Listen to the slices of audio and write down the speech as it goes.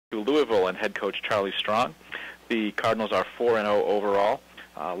to Louisville and head coach Charlie Strong. The Cardinals are 4-0 overall.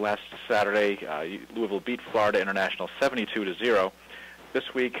 Last Saturday, Louisville beat Florida International 72-0.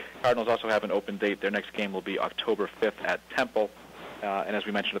 This week, Cardinals also have an open date. Their next game will be October 5th at Temple. And as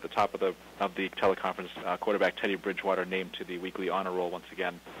we mentioned at the top of the teleconference, quarterback Teddy Bridgewater named to the weekly honor roll once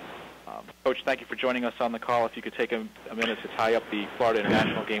again. Coach, thank you for joining us on the call. If you could take a minute to tie up the Florida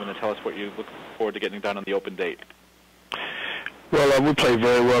International game and then tell us what you look forward to getting done on the open date. Well, we played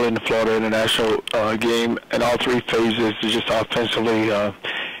very well in the Florida International game in all three phases. Just offensively, the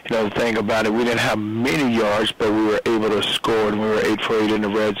thing about it, we didn't have many yards, but we were able to score, and we were 8 for 8 in the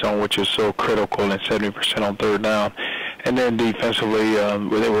red zone, which is so critical, and 70% on third down. And then defensively,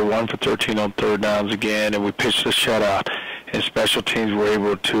 they were 1 for 13 on third downs again, and we pitched a shutout. And special teams were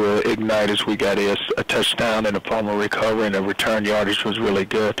able to ignite as we got a touchdown and a fumble recovery, and the return yardage was really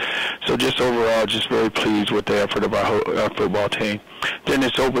good. So just overall, just very pleased with the effort of our football team. Then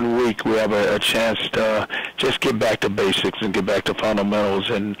this open week, we have a chance to just get back to basics and get back to fundamentals,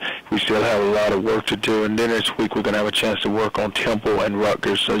 and we still have a lot of work to do. And then this week, we're going to have a chance to work on Temple and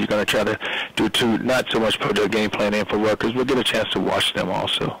Rutgers. So you're going to try to do not so much put the game plan in for Rutgers, but get a chance to watch them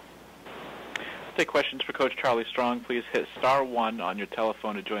also. Take questions for Coach Charlie Strong. Please hit *1 on your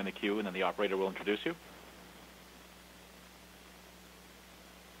telephone to join the queue, and then the operator will introduce you.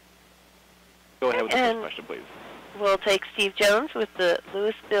 Go ahead with the first question, please. We'll take Steve Jones with the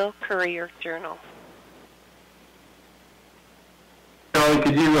Louisville Courier-Journal. Charlie,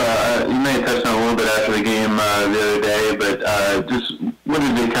 could you may have touched on a little bit after the game the other day, but just what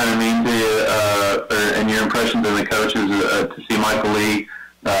did it kind of mean to you, and your impressions of the coaches to see Michael Lee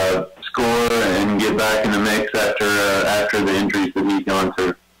score and get back in the mix after the injuries that he's gone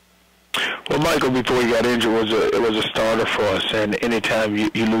through? Well, Michael, before he got injured, was a starter for us, and anytime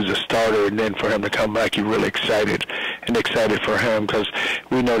you lose a starter, and then for him to come back, you're really excited for him, because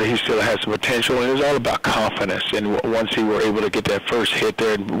we know that he still has some potential, and it's all about confidence. And once he were able to get that first hit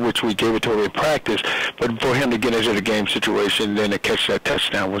there, which we gave it to him in practice, but for him to get into the game situation, then to catch that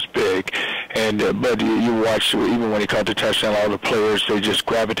touchdown was big. And but you watch, even when he caught the touchdown, all the players, they just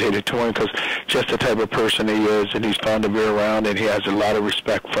gravitated to him, because just the type of person he is, and he's fun to be around, and he has a lot of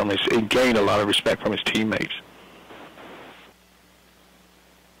respect he gained a lot of respect from his teammates.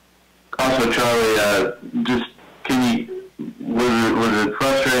 Also, Charlie, was it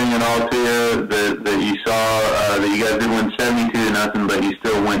frustrating at all to you that you saw that you guys did win 72-0, but you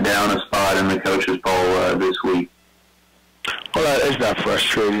still went down a spot in the coaches poll this week? Well, it's not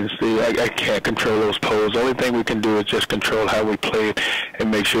frustrating, Steve. I can't control those polls. The only thing we can do is just control how we play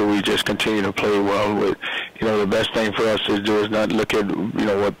and make sure we just continue to play well. The best thing for us to do is not look at,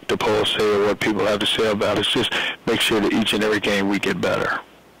 what the polls say or what people have to say about it. It's just make sure that each and every game we get better.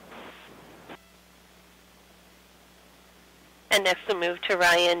 And next we'll move to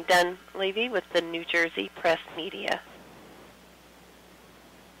Ryan Dunleavy with the New Jersey Press Media.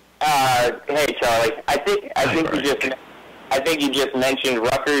 Hey, Charlie. I think you just mentioned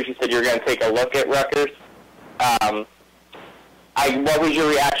Rutgers. You said you were going to take a look at Rutgers. What was your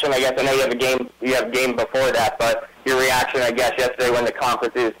reaction? I guess I know you have a game before that, but your reaction, I guess, yesterday when the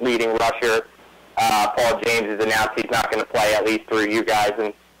conference's leading rusher, Paul James, has announced he's not going to play at least through you guys,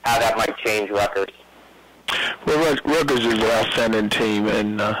 and how that might change Rutgers. Well, Rutgers is an outstanding team,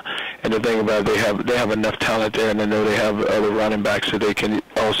 and the thing about it, they have enough talent there, and I know they have other running backs that they can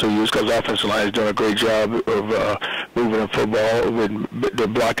also use, because the offensive line is doing a great job of moving the football. They're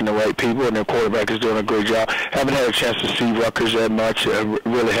blocking the right people, and their quarterback is doing a great job. Haven't had a chance to see Rutgers that much.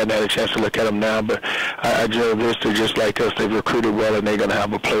 Really hadn't had a chance to look at them now, but I know this. They're just like us. They've recruited well, and they're going to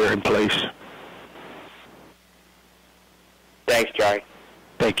have a player in place. Thanks, Charlie.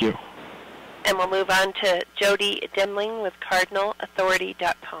 Thank you. And we'll move on to Jody Demling with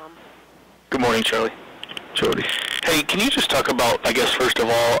CardinalAuthority.com. Good morning, Charlie. Jody. Hey, can you just talk about, I guess, first of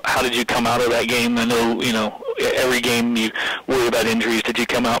all, how did you come out of that game? I know, every game you worry about injuries. Did you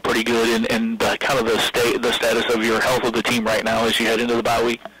come out pretty good, and kind of the status of your health of the team right now as you head into the bye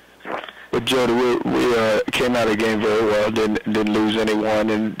week? But Jody, we came out of the game very well. Didn't lose anyone,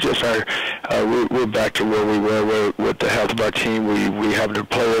 and just we're back to where we were with the health of our team. We have the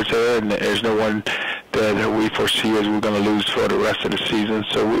players there, and there's no one that we foresee as we're going to lose for the rest of the season.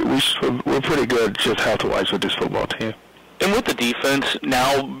 So we're pretty good just health-wise with this football team. And with the defense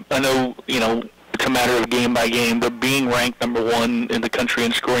now, I know it's a matter of game by game, but being ranked #1 in the country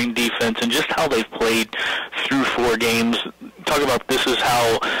in scoring defense, and just how they've played through 4 games. Talk about this is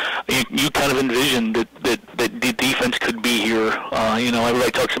how you kind of envisioned that the defense could be here.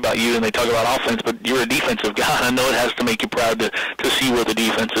 Everybody talks about you and they talk about offense, but you're a defensive guy. I know it has to make you proud to see what the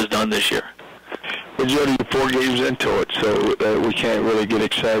defense has done this year. We're already 4 games into it, so we can't really get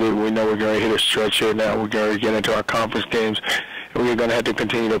excited. We know we're going to hit a stretch here now. We're going to get into our conference games, and we're going to have to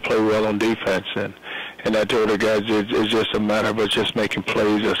continue to play well on defense. And I told the guys it's just a matter of us just making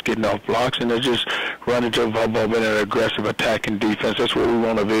plays, us getting off blocks, and they're just running to the football, being an aggressive attacking defense. That's what we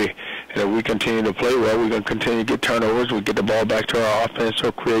want to be. And if we continue to play well, we're going to continue to get turnovers. We get the ball back to our offense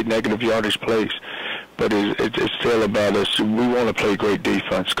or create negative yardage plays. But it's still about us. We want to play great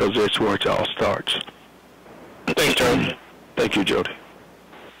defense because that's where it all starts. Thanks, Charlie. Thank you, Jody.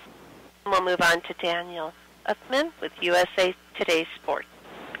 We'll move on to Daniel Uthman with USA Today Sports.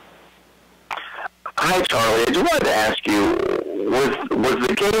 Hi, Charlie. I just wanted to ask you, was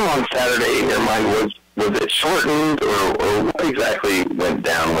the game on Saturday in your mind, was it shortened, or what exactly went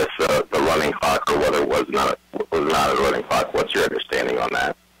down with the running clock, or whether it was not a running clock? What's your understanding on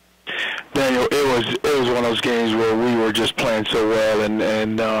that? Daniel, it was one of those games where we were just playing so well,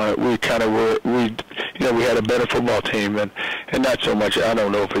 and we kind of were we had a better football team, and not so much. I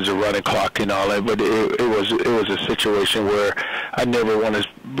don't know if it's a running clock and all that, but it was a situation where I never want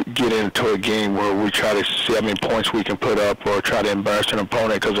to get into a game where we try to see how many points we can put up or try to embarrass an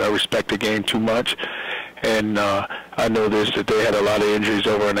opponent because I respect the game too much. And I know that they had a lot of injuries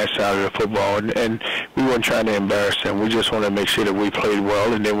over on that side of the football, and we weren't trying to embarrass them. We just wanted to make sure that we played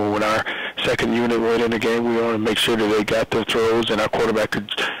well, and then when our second unit went in the game, we wanted to make sure that they got their throws, and our quarterback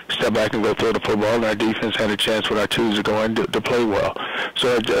could step back and go throw the football, and our defense had a chance with our twos to go in to play well.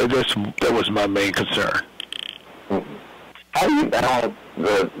 So that was my main concern. How do you balance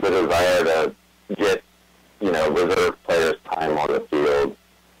the desire to get, reserve players' time on the field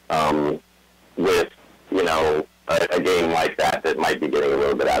with, a game like that might be getting a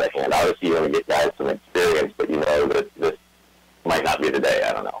little bit out of hand? Obviously, you want to get guys some experience, but you know that this might not be the day.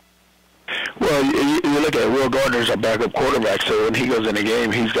 I don't know. Well, you look at Will Gardner's our backup quarterback, so when he goes in the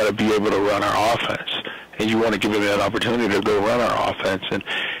game, he's got to be able to run our offense. And you want to give him that opportunity to go run our offense.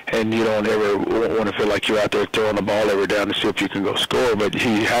 And you don't ever want to feel like you're out there throwing the ball every down to see if you can go score, but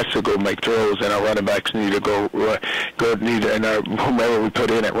he has to go make throws, and our running backs need to whomever we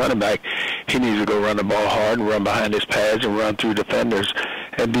put in at running back, he needs to go run the ball hard and run behind his pads and run through defenders.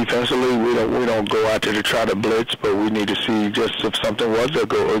 And defensively, we don't go out there to try to blitz, but we need to see just if something was to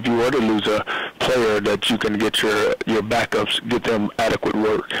go, if you were to lose a player, that you can get your backups, get them adequate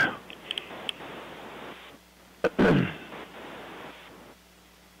work. And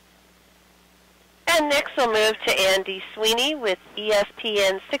next we'll move to Andy Sweeney with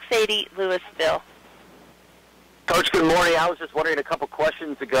ESPN 680 Louisville. Coach, good morning. I was just wondering a couple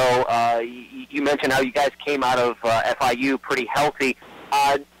questions ago. You mentioned how you guys came out of FIU pretty healthy.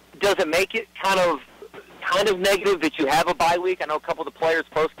 Does it make it kind of negative that you have a bye week? I know a couple of the players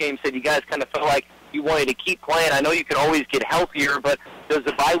post-game said you guys kind of felt like you wanted to keep playing. I know you could always get healthier, but does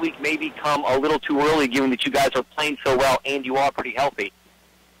the bye week maybe come a little too early given that you guys are playing so well and you are pretty healthy?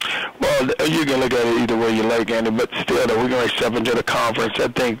 Well, you can look at it either way you like, Andy, but still, we're going to step into the conference. I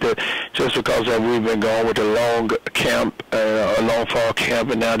think that just because we've been going with a long camp, a long fall camp,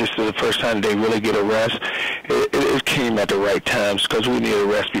 and now this is the first time they really get a rest, it came at the right times because we need a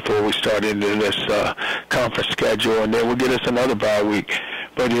rest before we start into this conference schedule, and then we'll get us another bye week.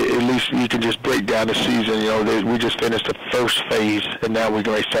 But at least you can just break down the season. We just finished the first phase, and now we're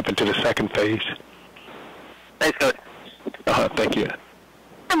going to step into the second phase. Thanks, Coach. Thank you.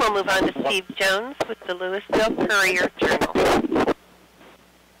 And we'll move on to Steve Jones with the Louisville Courier-Journal.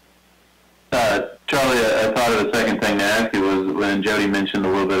 Charlie, I thought of a second thing to ask you was when Jody mentioned a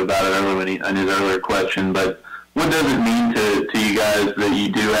little bit about it earlier in his earlier question, but what does it mean to you guys that you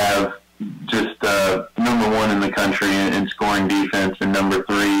do have just number one in the country in scoring defense and number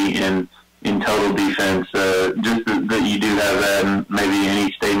three in total defense, just that you do have that, and maybe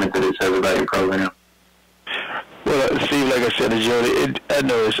any statement that it says about your program? Well, Steve, like I said to Jody, I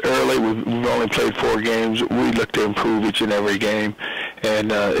know it's early. We've only played 4 games. We look to improve each and every game,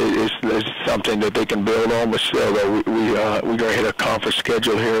 and it's something that they can build on. But still, though, we're going to hit a conference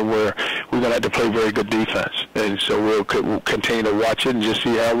schedule here where we're going to have to play very good defense, and so we'll continue to watch it and just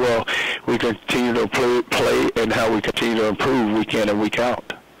see how well we continue to play and how we continue to improve week in and week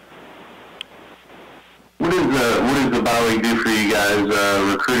out. What does the bye week do for you guys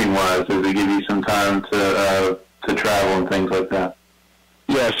recruiting-wise? Does it give you some time to travel and things like that?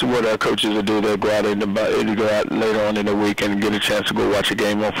 Yes, what our coaches will do, they'll go out go out later on in the week and get a chance to go watch a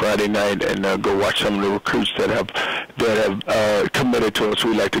game on Friday night and go watch some of the recruits that have committed to us.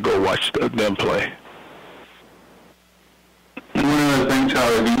 We like to go watch them play. One other thing,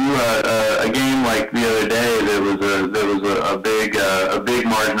 Charlie, do you a game like the other day, there was a big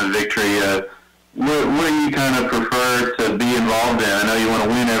margin of victory. what do you kind of prefer to be involved in? I know you want to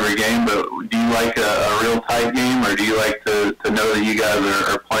win every game, but do you like a real tight game, or do you like to know that you guys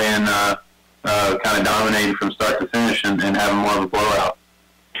are playing kind of dominating from start to finish and having more of a blowout?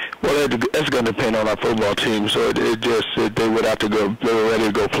 Well, it's going to depend on our football team. So they would have to go. They were ready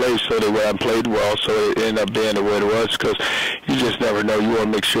to go play, so they would have played well. So it ended up being the way it was, because you just never know. You want to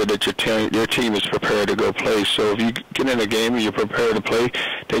make sure that your team is prepared to go play. So if you get in a game and you're prepared to play,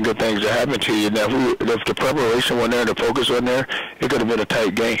 then good things will happen to you. Now, if the preparation wasn't there, the focus wasn't there, it could have been a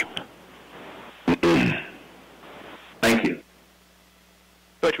tight game. Thank you,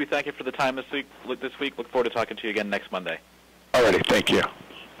 Coach. We thank you for the time this week. Look forward to talking to you again next Monday. All righty, thank you.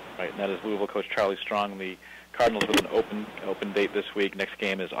 Right, and that is Louisville coach Charlie Strong. The Cardinals with an open date this week. Next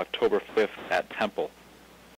game is October 5th at Temple.